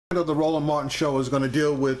Of the Roland Martin Show is going to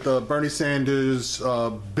deal with Bernie Sanders'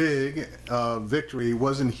 big victory. It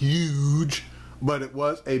wasn't huge, but it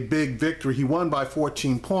was a big victory. He won by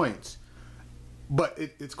 14 points. But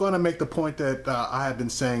it's going to make the point that I have been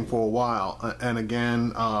saying for a while. And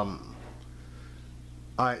again,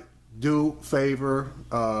 I do favor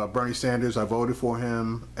Bernie Sanders. I voted for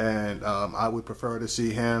him, and I would prefer to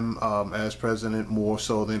see him as president more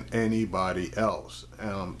so than anybody else.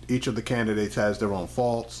 Each of the candidates has their own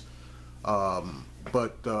faults,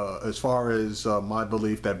 but as far as my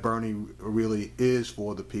belief that Bernie really is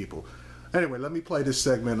for the people. Anyway, let me play this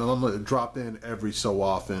segment, and I'm going to drop in every so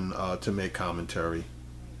often to make commentary.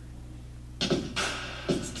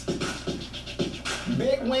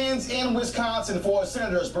 Big wins in Wisconsin for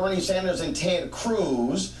Senators Bernie Sanders and Ted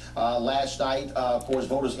Cruz. Last night, of course,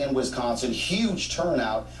 voters in Wisconsin, huge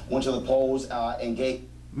turnout, went to the polls and gave...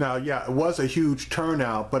 Now, yeah, it was a huge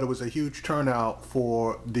turnout, but it was a huge turnout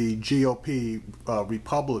for the GOP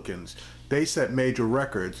Republicans. They set major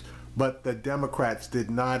records, but the Democrats did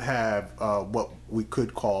not have what we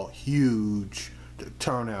could call huge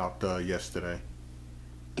turnout yesterday.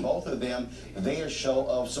 Both of them, their show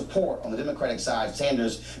of support. On the Democratic side,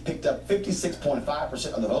 Sanders picked up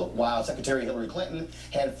 56.5% of the vote, while Secretary Hillary Clinton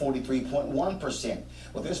had 43.1%.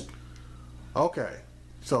 With this... Okay,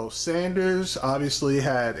 so Sanders obviously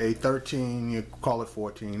had a 13, you call it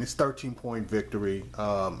 14, it's 13-point victory.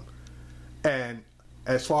 And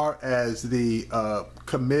as far as the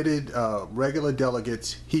committed regular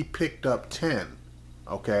delegates, he picked up 10,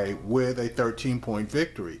 okay, with a 13-point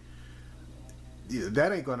victory.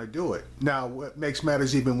 That ain't going to do it. Now, what makes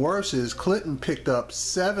matters even worse is Clinton picked up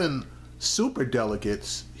 7 super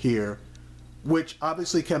delegates here, which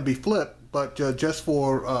obviously can be flipped, but just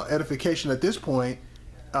for edification at this point,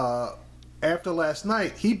 after last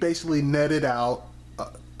night, he basically netted out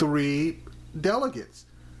 3 delegates.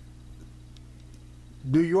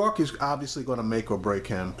 New York is obviously going to make or break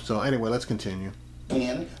him. So anyway, let's continue.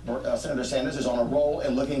 Senator Sanders is on a roll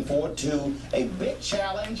and looking forward to a big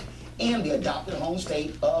challenge in the adopted home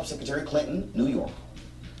state of Secretary Clinton, New York.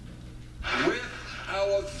 With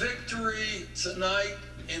our victory tonight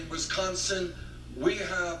in Wisconsin, we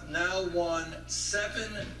have now won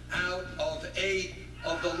 7 out of 8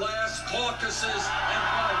 of the last caucuses and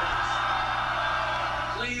primaries.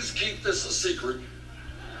 Please keep this a secret.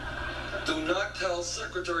 Do not tell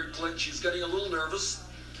Secretary Clinton. She's getting a little nervous,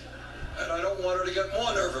 and I don't want her to get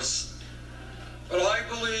more nervous. But I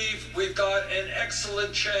believe we've got an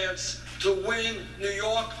excellent chance to win New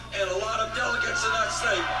York and a lot of delegates in that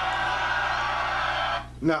state.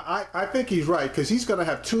 Now, I think he's right, because he's going to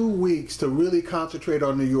have 2 weeks to really concentrate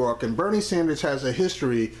on New York. And Bernie Sanders has a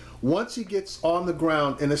history, once he gets on the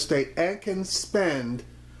ground in a state and can spend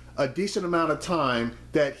a decent amount of time,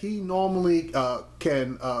 that he normally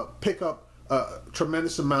can pick up a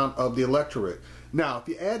tremendous amount of the electorate. Now, if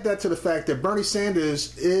you add that to the fact that Bernie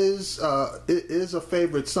Sanders is a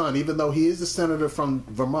favorite son, even though he is a senator from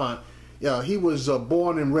Vermont, he was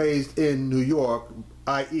born and raised in New York,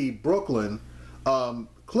 i.e. Brooklyn.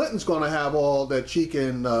 Clinton's going to have all that she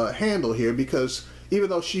can handle here, because even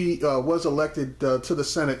though she was elected to the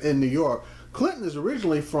Senate in New York, Clinton is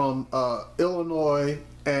originally from Illinois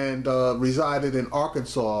and resided in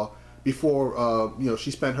Arkansas before she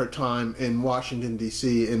spent her time in Washington,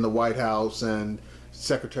 D.C. in the White House and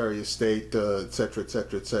Secretary of State, et cetera, et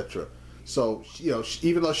cetera, et cetera. So,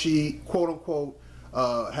 even though she, quote unquote,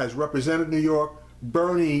 has represented New York,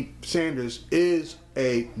 Bernie Sanders is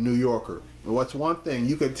a New Yorker. What's one thing?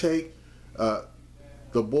 You can take the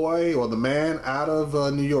boy or the man out of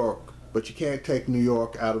New York, but you can't take New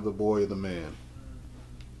York out of the boy or the man.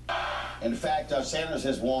 In fact, Sanders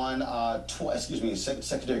has won,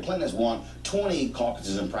 Secretary Clinton has won 20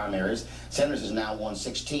 caucuses and primaries. Sanders has now won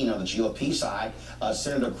 16 on the GOP side.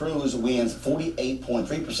 Senator Cruz wins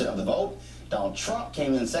 48.3% of the vote. Donald Trump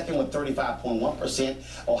came in second with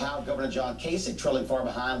 35.1%. Ohio Governor John Kasich trailing far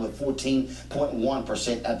behind with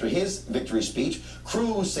 14.1% after his victory speech.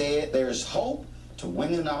 Cruz said there's hope to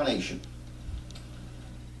win the nomination.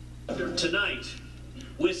 Tonight,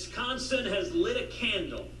 Wisconsin has lit a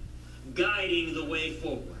candle guiding the way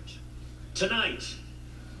forward. Tonight,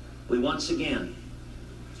 we once again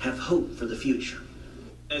have hope for the future.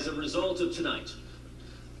 As a result of tonight,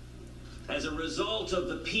 as a result of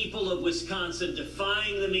the people of Wisconsin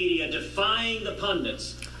defying the media, defying the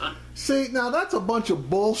pundits. See, now that's a bunch of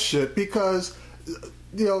bullshit, because,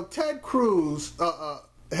 Ted Cruz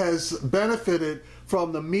has benefited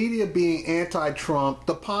from the media being anti-Trump,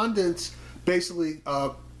 the pundits basically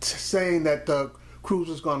saying that Cruz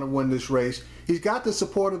is going to win this race. He's got the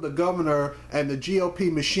support of the governor and the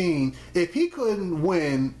GOP machine. If he couldn't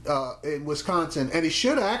win in Wisconsin, and he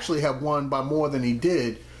should actually have won by more than he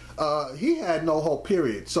did, he had no hope,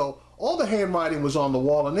 period. So all the handwriting was on the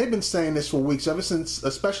wall, and they've been saying this for weeks, ever since,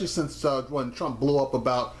 especially since when Trump blew up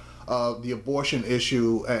about the abortion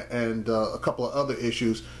issue and a couple of other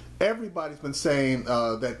issues. Everybody's been saying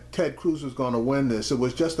that Ted Cruz was going to win this. It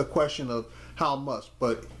was just a question of how much.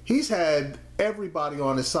 But he's had everybody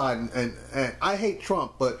on his side, and I hate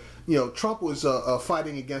Trump, but you know, Trump was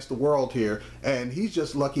fighting against the world here, and he's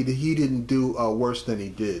just lucky that he didn't do worse than he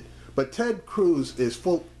did. But Ted Cruz is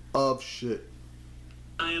full of shit.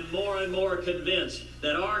 I am more and more convinced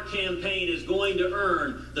that our campaign is going to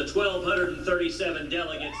earn the 1,237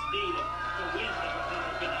 delegates needed to win the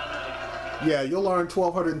Republican nomination. Yeah, you'll earn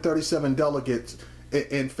 1,237 delegates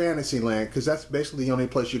in Fantasyland, because that's basically the only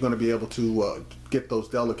place you're going to be able to get those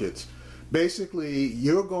delegates. Basically,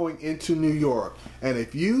 you're going into New York, and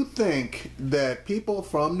if you think that people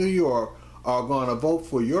from New York are going to vote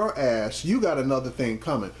for your ass, you got another thing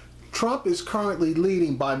coming. Trump is currently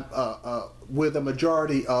leading by with a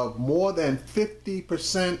majority of more than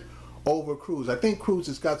 50% over Cruz. I think Cruz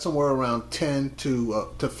has got somewhere around 10 to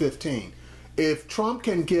 15. If Trump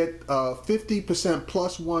can get 50%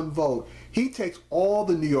 plus one vote, he takes all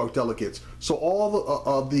the New York delegates. So all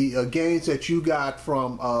of the gains that you got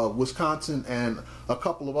from Wisconsin and a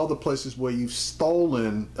couple of other places where you've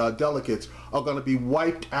stolen delegates are going to be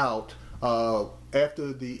wiped out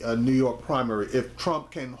after the New York primary, if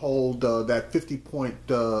Trump can hold that 50-point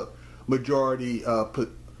majority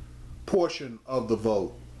portion of the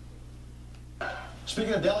vote.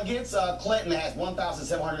 Speaking of delegates, Clinton has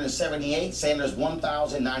 1,778, Sanders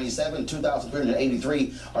 1,097,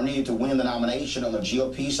 2,383 are needed to win the nomination on the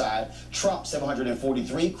GOP side. Trump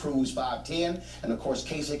 743, Cruz 510, and of course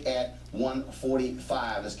Kasich at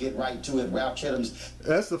 145. Let's get right to it. Ralph Chittum's.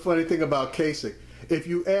 That's the funny thing about Kasich. If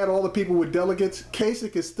you add all the people with delegates,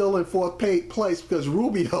 Kasich is still in fourth place because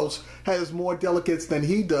Rubio has more delegates than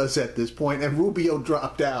he does at this point, and Rubio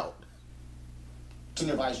dropped out.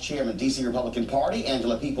 Senior Vice Chairman, D.C. Republican Party,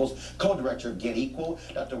 Angela Peoples, co-director of Get Equal,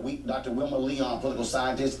 Dr. Wilma Leon, political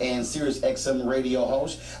scientist and Sirius XM radio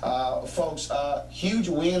host. Folks, huge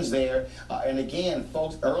wins there. And again,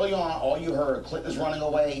 folks, early on, all you heard, Clinton is running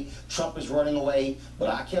away, Trump is running away, but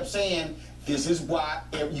I kept saying, this is why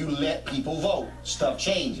if you let people vote, stuff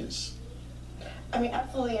changes. I mean,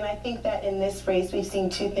 absolutely, and I think that in this race we've seen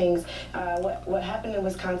two things. What happened in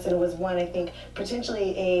Wisconsin was, one, I think,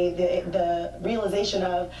 potentially the realization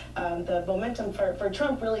of the momentum for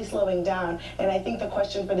Trump really slowing down. And I think the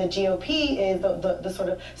question for the GOP is the sort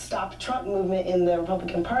of stop Trump movement in the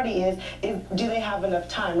Republican Party is do they have enough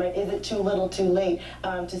time, right? Is it too little too late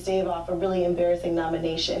to stave off a really embarrassing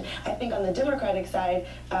nomination? I think on the Democratic side,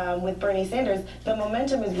 with Bernie Sanders, the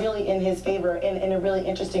momentum is really in his favor in a really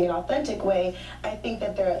interesting and authentic way. I think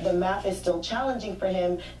that the math is still challenging for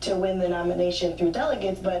him to win the nomination through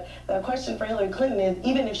delegates, but the question for Hillary Clinton is,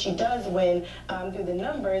 even if she does win through the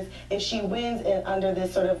numbers, if she wins under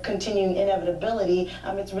this sort of continuing inevitability,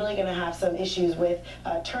 it's really going to have some issues with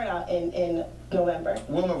turnout in November.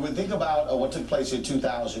 Wilma, when we think about what took place in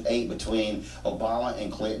 2008 between Obama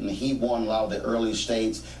and Clinton, he won a lot of the early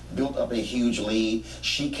states, built up a huge lead.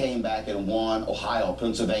 She came back and won Ohio,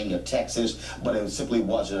 Pennsylvania, Texas, but it simply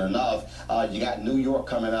wasn't enough. You got New York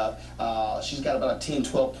coming up. She's got about a 10,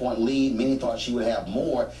 12-point lead. Many thought she would have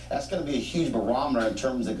more. That's going to be a huge barometer in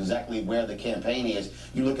terms of exactly where the campaign is.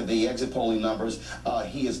 You look at the exit polling numbers.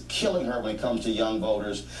 He is killing her when it comes to young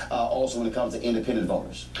voters, also when it comes to independent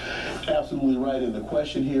voters. Absolutely right, and the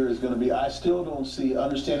question here is going to be, I still don't see,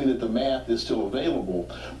 understanding that the math is still available,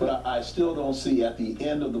 but I still don't see at the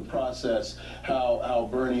end of the process how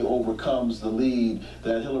Bernie overcomes the lead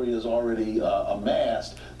that Hillary has already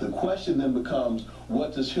amassed. The question then becomes,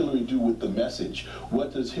 what does Hillary do with the message?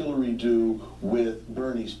 What does Hillary do with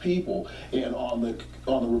Bernie's people? And on the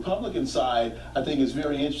Republican side, I think it's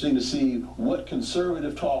very interesting to see what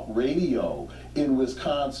conservative talk radio in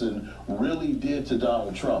Wisconsin really did to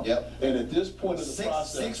Donald Trump. Yep. And at this point of the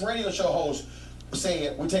process, 6 radio show hosts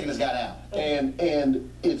saying we're taking this guy down.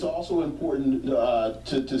 And it's also important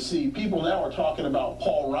to see people now are talking about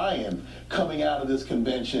Paul Ryan coming out of this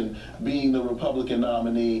convention being the Republican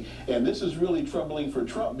nominee, and this is really troubling for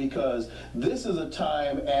Trump because this is a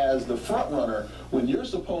time as the front runner when you're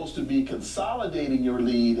supposed to be consolidating your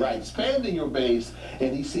lead, right, expanding your base,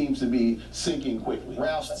 and he seems to be sinking quickly.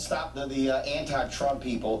 Ralph, stop the anti-Trump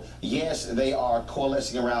people. Yes, they are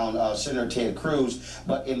coalescing around Senator Ted Cruz,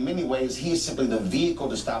 but in many ways he's simply the vehicle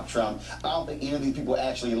to stop Trump. I don't think any of these people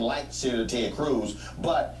actually like Senator Ted Cruz,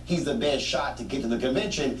 but he's the best shot to get to the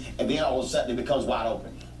convention, and then all of a sudden it becomes wide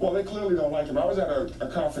open. Well, they clearly don't like him. I was at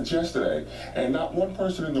a conference yesterday, and not one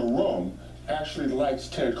person in the room actually likes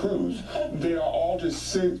Ted Cruz. They are all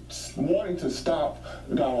just wanting to stop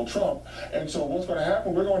Donald Trump. And so what's going to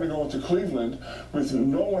happen, we're going to go into Cleveland with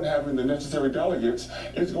no one having the necessary delegates.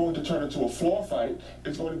 It's going to turn into a floor fight.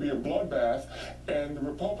 It's going to be a bloodbath. And the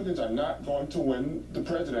Republicans are not going to win the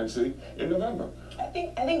presidency in November. I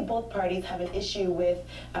think both parties have an issue with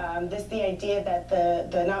the idea that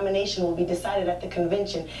the nomination will be decided at the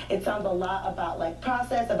convention. It sounds a lot about like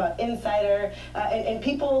process, about insider, and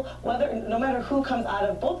people, no matter who comes out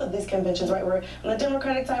of both of these conventions, right? We're on the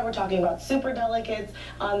Democratic side, we're talking about super delegates.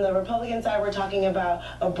 On the Republican side, we're talking about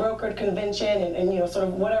a brokered convention, and you know, sort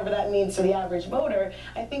of whatever that means to the average voter.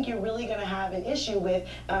 I think you're really going to have an issue with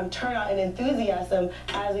turnout and enthusiasm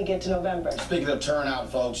as we get to November. Speaking of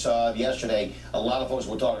turnout, folks, yesterday a lot of folks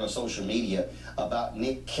were talking on social media about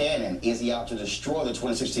Nick Cannon. Is he out to destroy the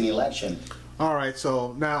 2016 election? All right,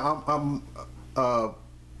 so now I'm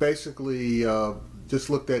basically just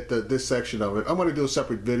looked at this section of it. I'm going to do a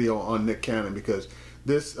separate video on Nick Cannon because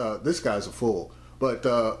this guy's a fool. But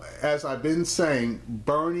as I've been saying,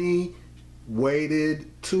 Bernie waited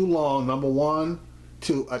too long, number one,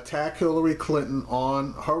 to attack Hillary Clinton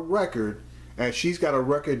on her record, and she's got a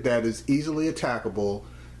record that is easily attackable.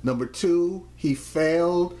 Number two, he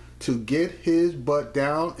failed to get his butt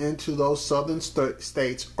down into those southern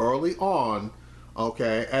states early on,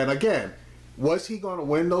 okay? And again, was he going to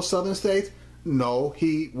win those southern states? No,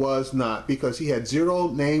 he was not, because he had zero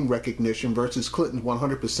name recognition versus Clinton's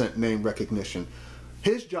 100% name recognition.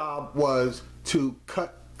 His job was to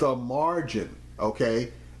cut the margin,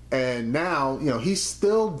 okay? And now, you know, he's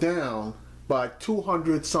still down by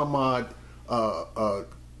 200 some odd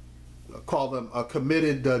call them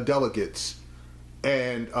committed delegates,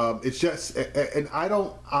 and it's just, and I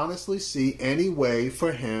don't honestly see any way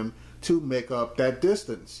for him to make up that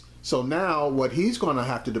distance. So now what he's going to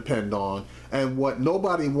have to depend on, and what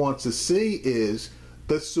nobody wants to see, is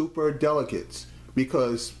the super delegates,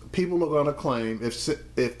 because people are going to claim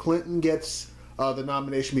if Clinton gets the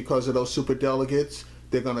nomination because of those super delegates,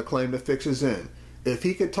 they're going to claim the fix is in. If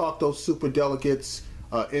he could talk those super delegates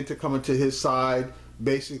into coming to his side,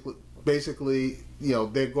 basically, you know,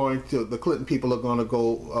 the Clinton people are going to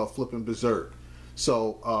go flipping berserk.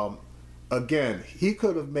 So again, he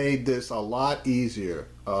could have made this a lot easier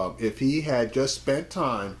if he had just spent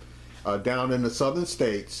time down in the southern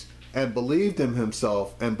states and believed in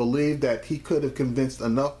himself and believed that he could have convinced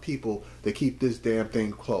enough people to keep this damn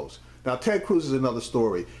thing close. Now, Ted Cruz is another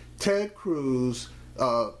story. Ted Cruz,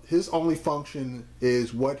 his only function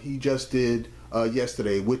is what he just did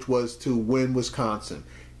yesterday, which was to win Wisconsin.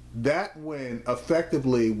 That win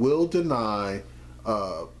effectively will deny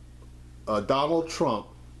Donald Trump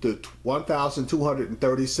the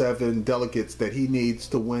 1,237 delegates that he needs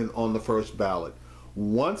to win on the first ballot.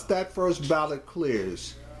 Once that first ballot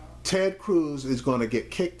clears, Ted Cruz is going to get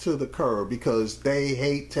kicked to the curb because they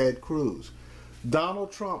hate Ted Cruz.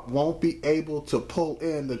 Donald Trump won't be able to pull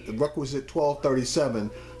in the requisite 1,237.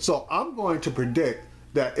 So I'm going to predict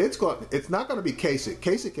that it's not going to be Kasich.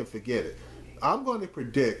 Kasich can forget it. I'm going to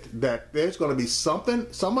predict that there's going to be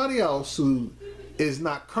somebody else who is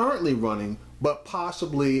not currently running, but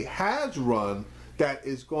possibly has run, that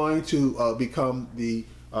is going to become the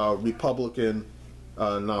Republican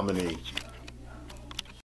nominee.